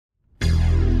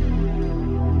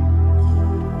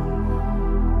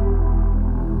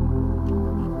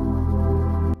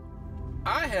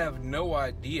have no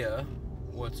idea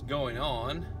what's going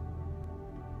on,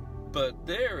 but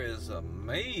there is a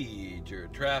major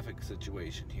traffic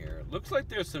situation here. It looks like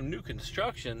there's some new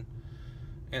construction,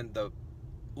 and the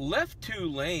left 2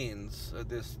 lanes of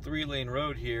this 3-lane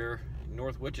road here in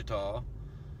North Wichita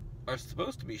are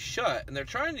supposed to be shut, and they're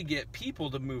trying to get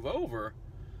people to move over,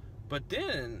 but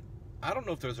then I don't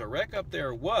know if there's a wreck up there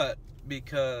or what,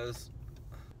 because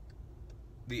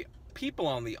the people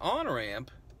on the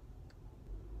on-ramp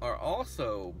are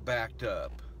also backed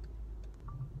up.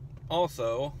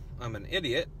 Also, I'm an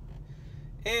idiot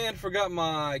and forgot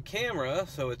my camera,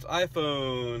 so it's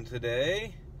iPhone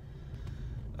today.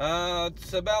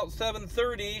 It's about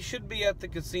 7:30, should be at the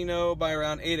casino by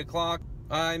around 8 o'clock.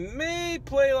 I may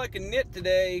play like a nit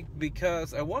today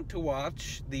because I want to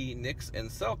watch the Knicks and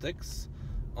Celtics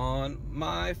on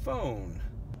my phone.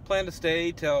 Plan to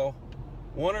stay till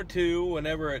 1 or 2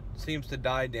 whenever it seems to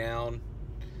die down.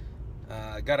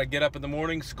 Gotta get up in the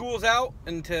morning. School's out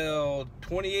until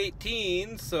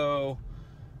 2018, so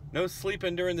no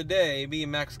sleeping during the day. Me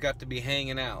and Max got to be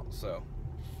hanging out, so.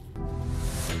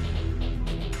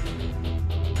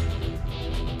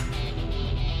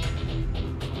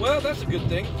 Well, that's a good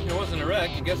thing. It wasn't a wreck.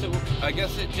 I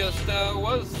guess it just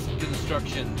was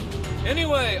construction.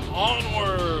 Anyway,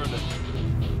 onward.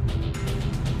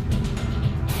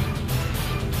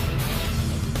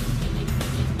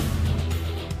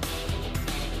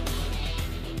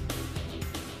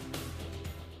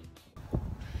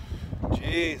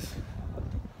 Jeez,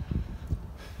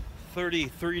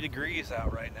 33 degrees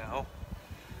out right now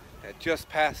at just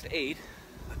past 8.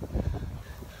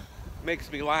 Makes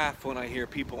me laugh when I hear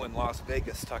people in Las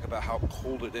Vegas talk about how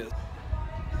cold it is.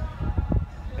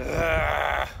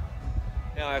 Now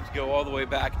I have to go all the way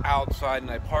back outside,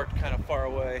 and I parked kind of far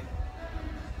away.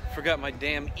 Forgot my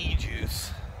damn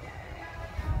e-juice.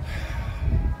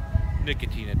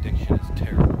 Nicotine addiction is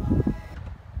terrible.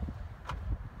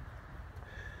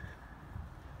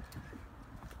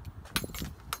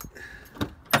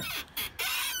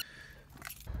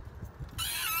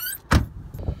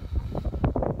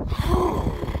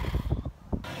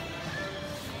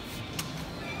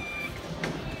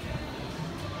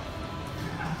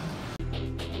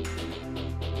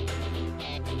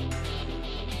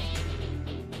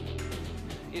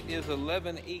 It is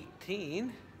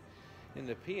 11:18 in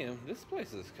the PM. This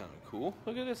place is kind of cool.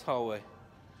 Look at this hallway.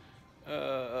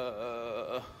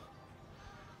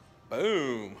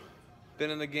 Boom. Been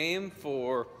in the game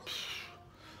for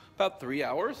about 3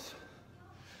 hours.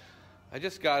 I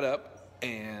just got up,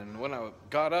 and when I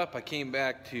got up, I came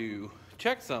back to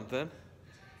check something,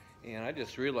 and I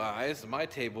just realized my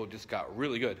table just got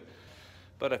really good.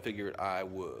 But I figured I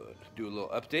would do a little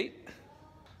update.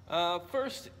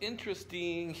 First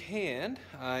interesting hand,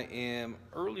 I am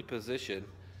early position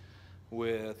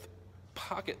with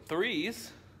pocket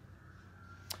 3s.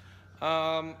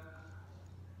 I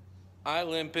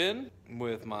limp in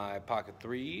with my pocket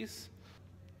 3s.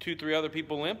 2-3 other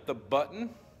people limp. The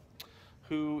button,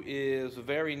 who is a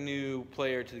very new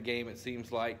player to the game, it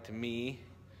seems like to me,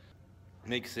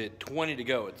 makes it 20 to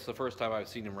go. It's the first time I've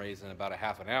seen him raise in about a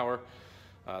half an hour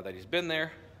that he's been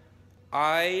there.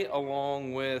 I,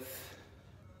 along with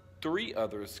 3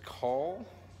 others, call,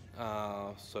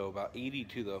 so about 80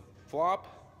 to the flop.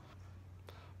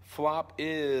 Flop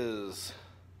is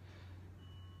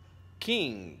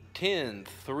King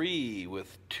 10-3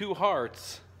 with 2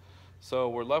 hearts, so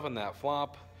we're loving that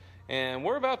flop. And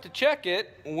we're about to check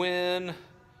it when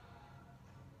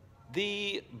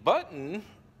the button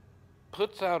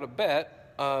puts out a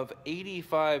bet of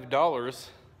 $85,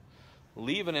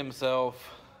 leaving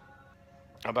himself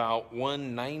about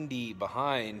 190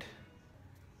 behind.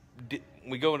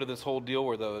 We go into this whole deal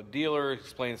where the dealer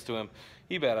explains to him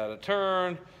he bet out a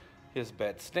turn, his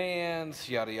bet stands,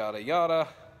 yada yada yada.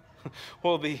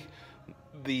 Well,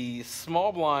 the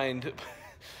small blind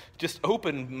just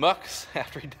open mucks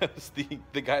after he does.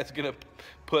 The guy's gonna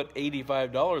put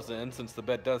 $85 in since the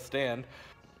bet does stand.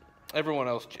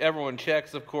 Everyone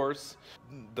checks, of course.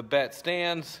 The bet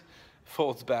stands,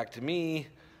 folds back to me.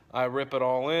 I rip it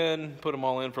all in, put them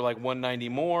all in for like 190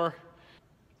 more.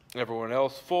 Everyone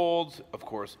else folds. Of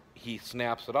course, he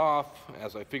snaps it off,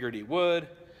 as I figured he would.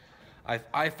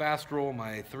 I fast roll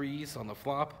my 3s on the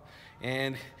flop,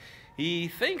 and he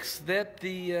thinks that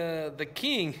the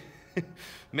king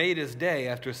made his day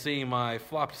after seeing my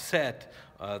flop set,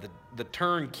 the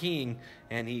turn king,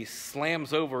 and he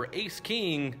slams over ace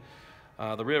king.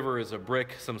 The river is a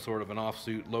brick, some sort of an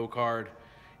offsuit low card,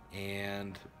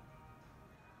 and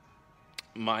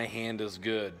my hand is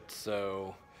good.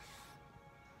 So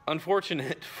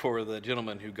unfortunate for the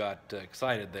gentleman who got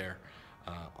excited there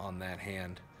on that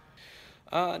hand.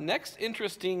 Next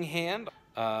interesting hand.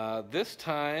 This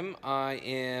time I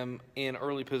am in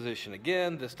early position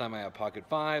again. This time I have pocket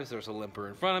fives. There's a limper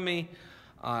in front of me.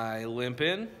 I limp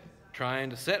in,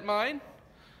 trying to set mine.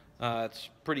 It's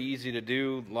pretty easy to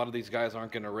do. A lot of these guys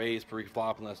aren't going to raise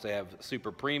pre-flop unless they have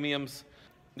super premiums.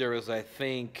 There is, I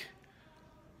think,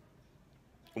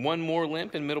 one more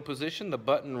limp in middle position. The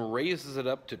button raises it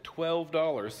up to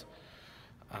 $12.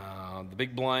 The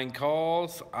big blind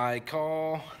calls, I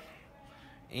call,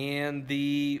 and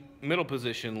the middle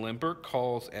position limper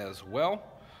calls as well.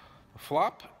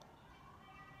 Flop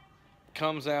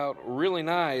comes out really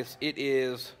nice. It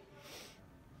is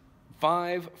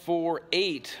 5, 4,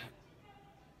 8,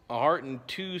 a heart and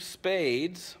 2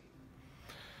 spades.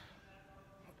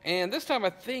 And this time I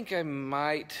think I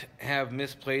might have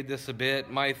misplayed this a bit.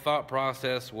 My thought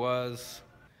process was,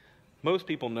 most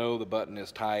people know the button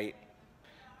is tight,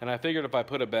 and I figured if I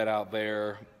put a bet out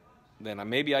there, then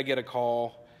maybe I get a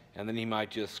call, and then he might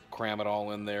just cram it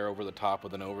all in there over the top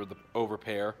with an over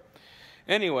pair.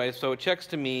 Anyway, so it checks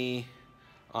to me.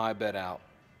 I bet out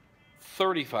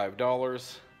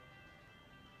 $35.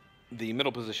 The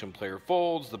middle position player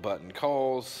folds, the button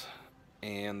calls,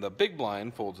 and the big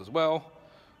blind folds as well.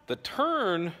 The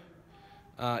turn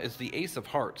is the ace of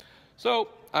hearts. So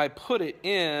I put it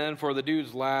in for the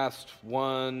dude's last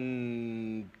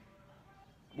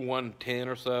 110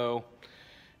 or so,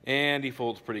 and he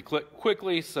folds pretty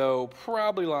quickly, so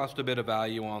probably lost a bit of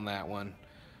value on that one.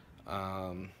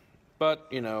 But,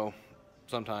 you know,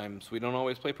 sometimes we don't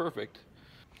always play perfect.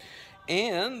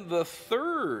 And the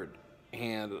third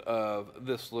hand of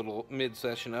this little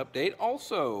mid-session update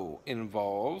also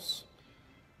involves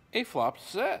a flopped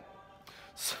set.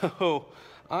 So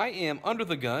I am under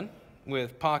the gun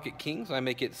with pocket kings. I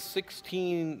make it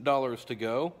 $16 to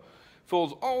go.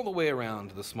 Folds all the way around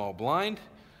to the small blind.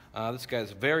 This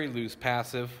guy's very loose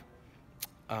passive.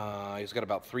 He's got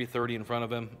about 330 in front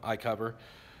of him. I cover.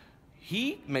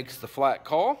 He makes the flat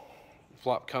call.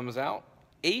 Flop comes out.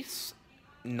 Ace,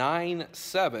 9,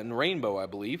 7, rainbow, I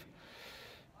believe.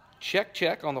 Check,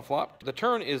 check on the flop. The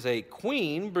turn is a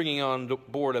queen, bringing on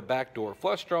board a backdoor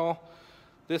flush draw.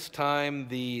 This time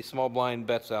the small blind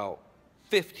bets out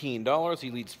 $15.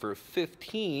 He leads for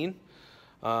 15.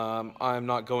 I'm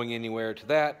not going anywhere to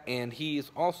that, and he's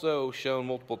also shown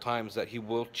multiple times that he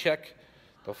will check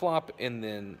the flop and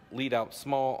then lead out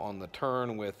small on the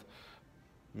turn with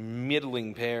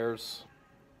middling pairs.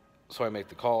 So I make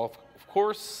the call, of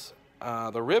course.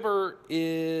 The river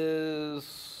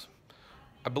is,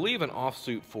 I believe, an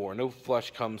offsuit 4. No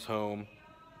flush comes home.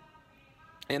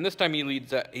 And this time he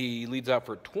leads out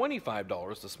for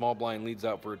 $25. The small blind leads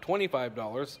out for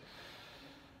 $25.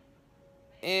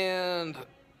 And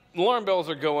alarm bells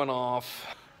are going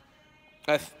off.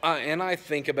 And I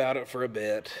think about it for a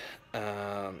bit.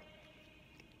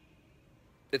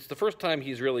 It's the first time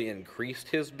he's really increased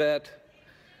his bet.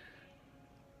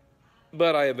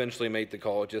 But I eventually make the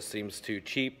call. It just seems too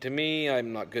cheap to me.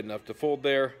 I'm not good enough to fold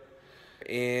there.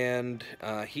 And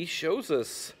he shows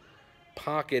us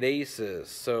pocket aces.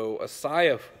 So a sigh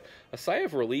of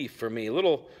relief for me. A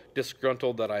little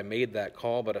disgruntled that I made that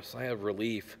call, but a sigh of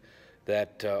relief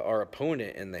that our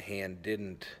opponent in the hand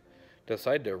didn't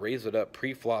decide to raise it up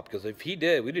pre-flop, because if he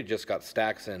did, we'd have just got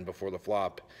stacks in before the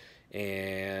flop,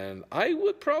 and I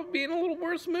would probably be in a little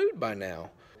worse mood by now.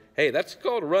 Hey, that's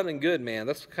called running good, man.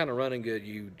 That's the kind of running good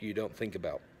you don't think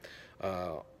about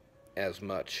as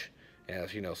much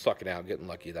as, you know, sucking out, getting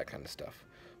lucky, that kind of stuff.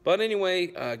 But anyway,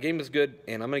 game is good,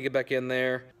 and I'm going to get back in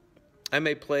there. I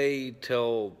may play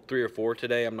till 3 or 4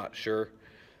 today. I'm not sure.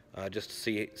 Just to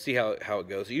see how it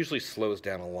goes. It usually slows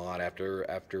down a lot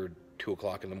after 2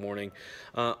 o'clock in the morning.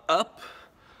 Up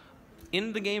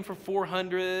in the game for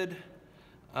 400.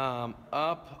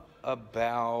 Up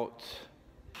about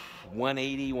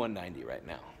 180, 190 right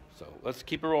now. So let's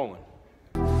keep it rolling.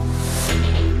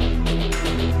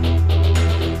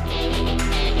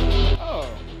 Oh,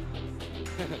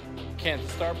 Can't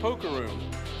Star Poker Room.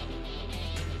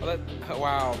 Well,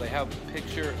 wow, they have a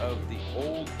picture of the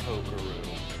old poker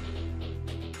room.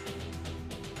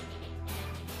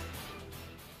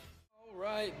 All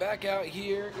right, back out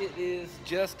here. It is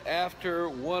just after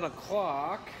 1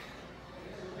 o'clock,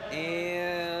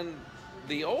 and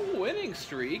the old winning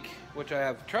streak, which I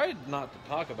have tried not to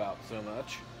talk about so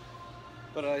much,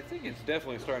 but I think it's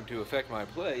definitely starting to affect my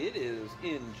play. It is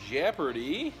in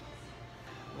jeopardy.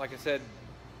 Like I said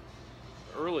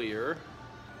earlier,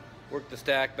 worked the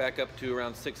stack back up to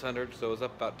around 600, so it was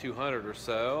up about 200 or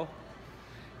so.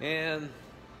 And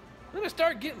then I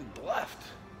start getting bluffed.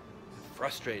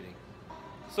 Frustrating.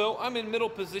 So I'm in middle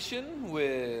position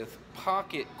with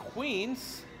pocket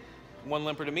queens. one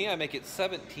limper to me. I make it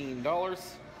 $17.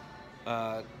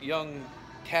 Young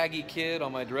taggy kid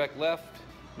on my direct left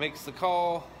makes the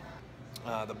call.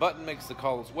 The button makes the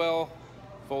call as well.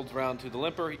 Folds around to the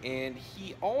limper, and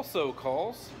he also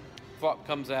calls. Flop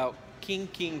comes out king,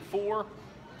 king, 4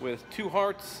 with 2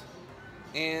 hearts,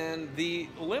 and the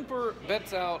limper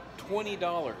bets out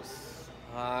 $20.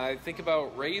 I think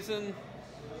about raising,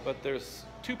 but there's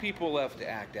 2 people left to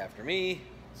act after me.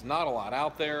 It's not a lot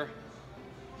out there,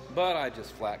 but I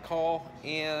just flat call,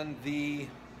 and the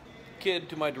kid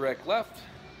to my direct left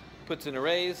puts in a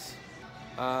raise.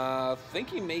 I think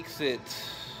he makes it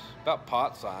about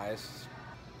pot size,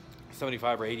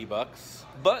 75 or 80 bucks.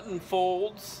 Button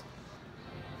folds,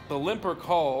 the limper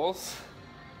calls,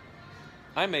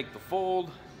 I make the fold.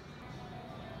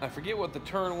 I forget what the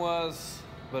turn was,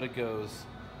 but it goes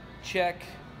check,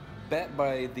 bet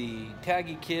by the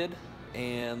taggy kid,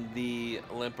 and the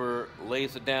limper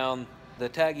lays it down. The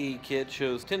taggy kid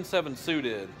shows 10-7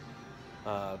 suited,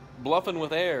 bluffing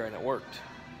with air, and it worked.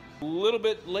 A little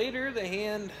bit later, the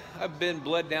hand, I've been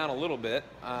bled down a little bit.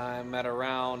 I'm at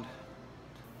around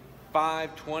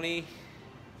 520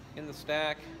 in the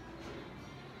stack.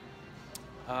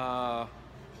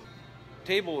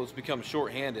 Table has become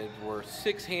short-handed. We're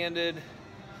 6-handed.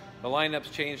 The lineup's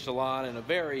changed a lot, and a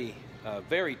very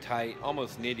tight,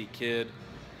 almost nitty kid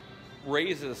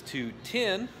raises to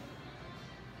 10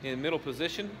 in middle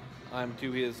position. I'm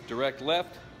to his direct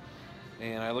left,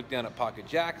 and I look down at pocket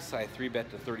jacks. I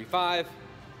 3-bet to 35.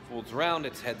 Folds around,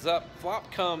 it's heads up.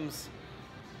 Flop comes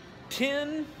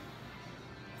 10,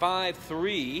 5,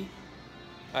 3.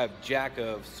 I have jack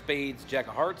of spades, jack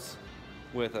of hearts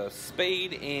with a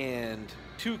spade and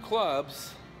 2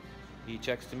 clubs. He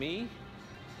checks to me.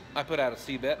 I put out a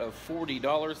C-bet of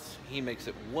 $40. He makes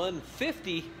it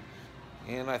 $150.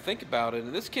 And I think about it,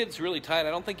 and this kid's really tight. I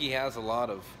don't think he has a lot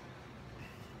of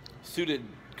suited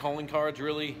calling cards,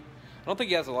 really. I don't think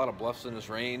he has a lot of bluffs in his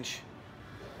range.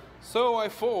 So I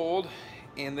fold,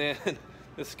 and then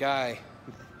this guy,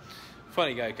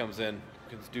 funny guy, comes in.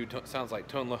 This dude sounds like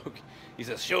Tone Loc. He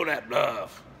says, "Show that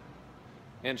bluff."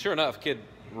 And sure enough, kid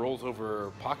rolls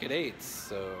over pocket 8s.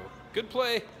 So good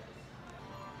play.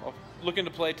 I'll look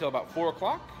into play till about 4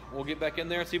 o'clock. We'll get back in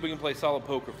there and see if we can play solid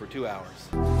poker for 2 hours.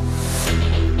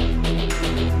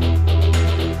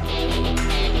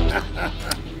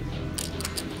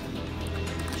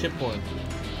 Chip one.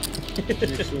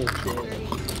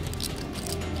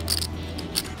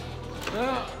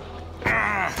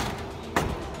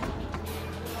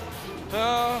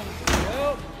 Well,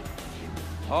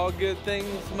 all good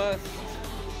things must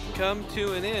come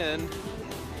to an end.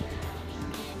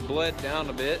 Bled down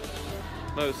a bit,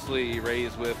 mostly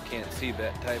raise with can't see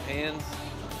bet type hands.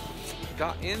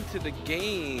 Got into the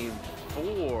game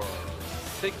for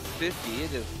 6:50.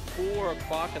 It is 4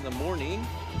 o'clock in the morning.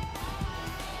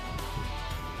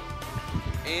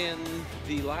 And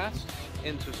the last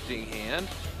interesting hand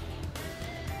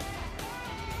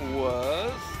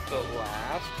was the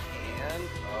last hand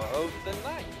of the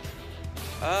night.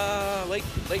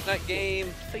 Late night game,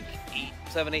 I think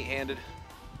 7, 8 handed.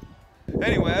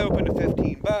 Anyway, I opened to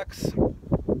 15 bucks.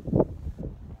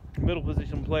 Middle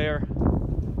position player,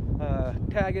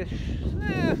 taggish,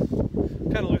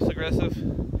 kind of loose aggressive.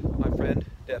 My friend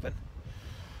Devin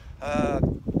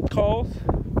calls,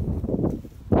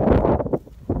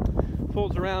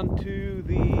 folds around to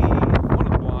the one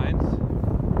of the blinds,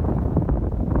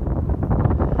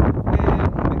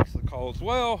 and makes the call as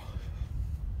well.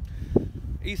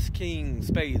 Ace king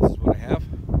spades is what I have.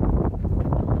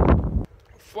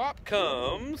 Flop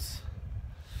comes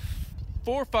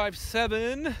 4, 5,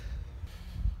 7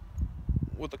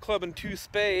 with a club and 2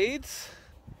 spades.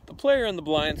 The player in the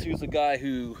blinds, who's a guy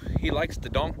who he likes to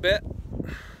donk bet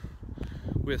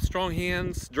with strong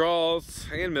hands, draws,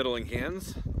 and middling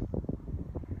hands.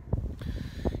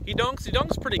 He donks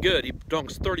pretty good. He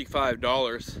donks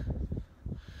 $35.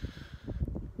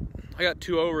 I got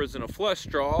 2 overs and a flush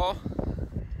draw.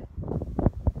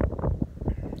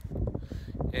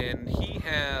 And he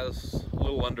has a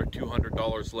little under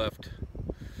 $200 left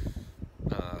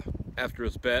after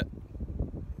his bet.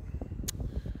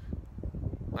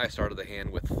 I started the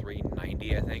hand with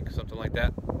 $390, I think, something like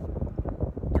that.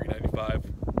 $395.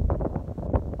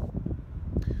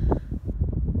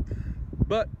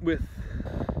 But with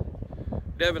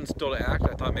Devin still to act,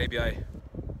 I thought maybe I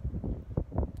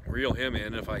reel him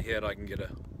in. If I hit, I can get a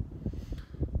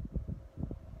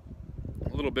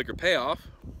little bigger payoff.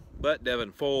 But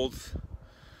Devin folds.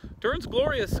 Turns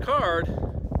glorious card.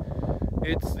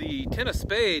 It's the 10 of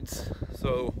spades,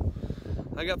 so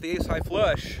I got the ace high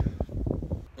flush.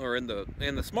 Or in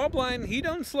the small blind, he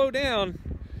doesn't slow down.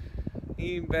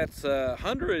 He bets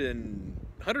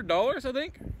 $100, I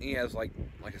think. He has like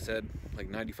I said, like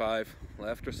 95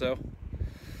 left or so.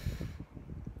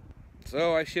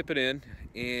 So I ship it in,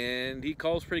 and he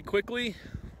calls pretty quickly.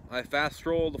 I fast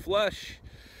roll the flush,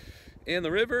 and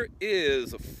the river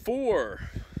is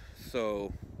 4.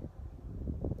 So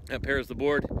that pairs the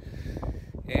board,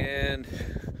 and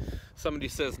somebody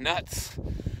says nuts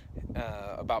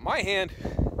about my hand,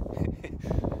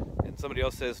 and somebody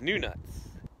else says new nuts.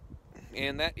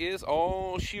 And that is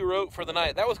all she wrote for the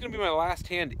night. That was going to be my last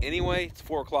hand anyway. It's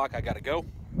 4 o'clock. I got to go.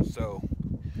 So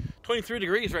 23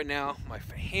 degrees right now. My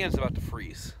hand's about to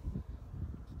freeze.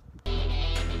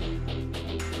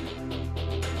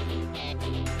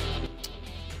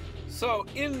 So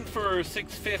in for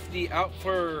 650, out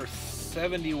for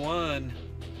 71.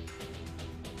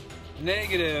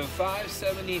 Negative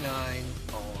 579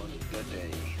 on the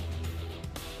day.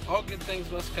 All good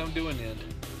things must come to an end.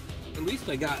 At least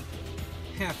I got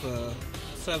half a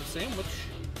sub sandwich.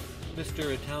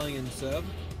 Mr. Italian Sub.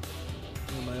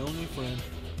 You're my only friend.